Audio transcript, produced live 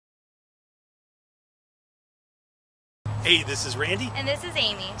Hey, this is Randy. And this is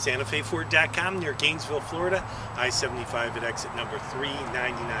Amy. SantaFeFord.com near Gainesville, Florida. I-75 at exit number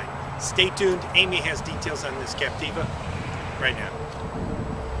 399. Stay tuned. Amy has details on this Captiva right now.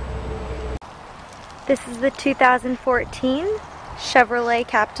 This is the 2014 Chevrolet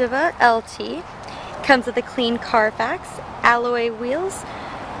Captiva LT. Comes with a clean Carfax, alloy wheels,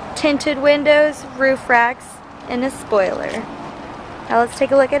 tinted windows, roof racks, and a spoiler. Now let's take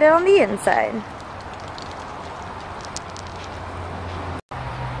a look at it on the inside.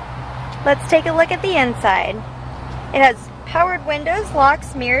 Let's take a look at the inside. It has powered windows,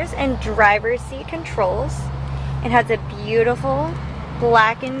 locks, mirrors, and driver's seat controls. It has a beautiful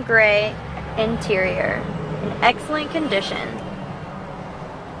black and gray interior in excellent condition.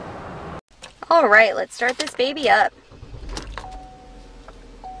 Alright, let's start this baby up.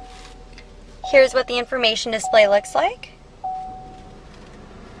 Here's what the information display looks like.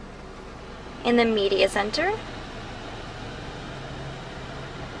 In the media center.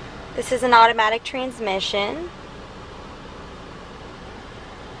 This is an automatic transmission.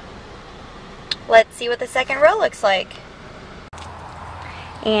 Let's see what the second row looks like.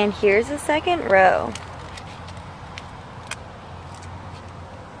 And here's the second row.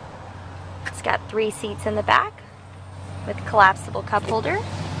 It's got 3 seats in the back with collapsible cup holder.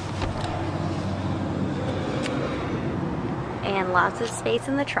 And lots of space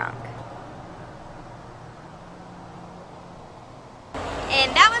in the trunk.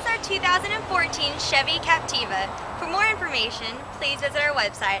 And that was our 2014 Chevy Captiva. For more information, please visit our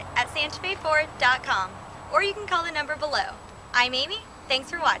website at SantaFeFord.com or you can call the number below. I'm Amy. Thanks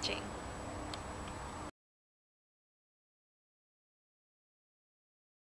for watching.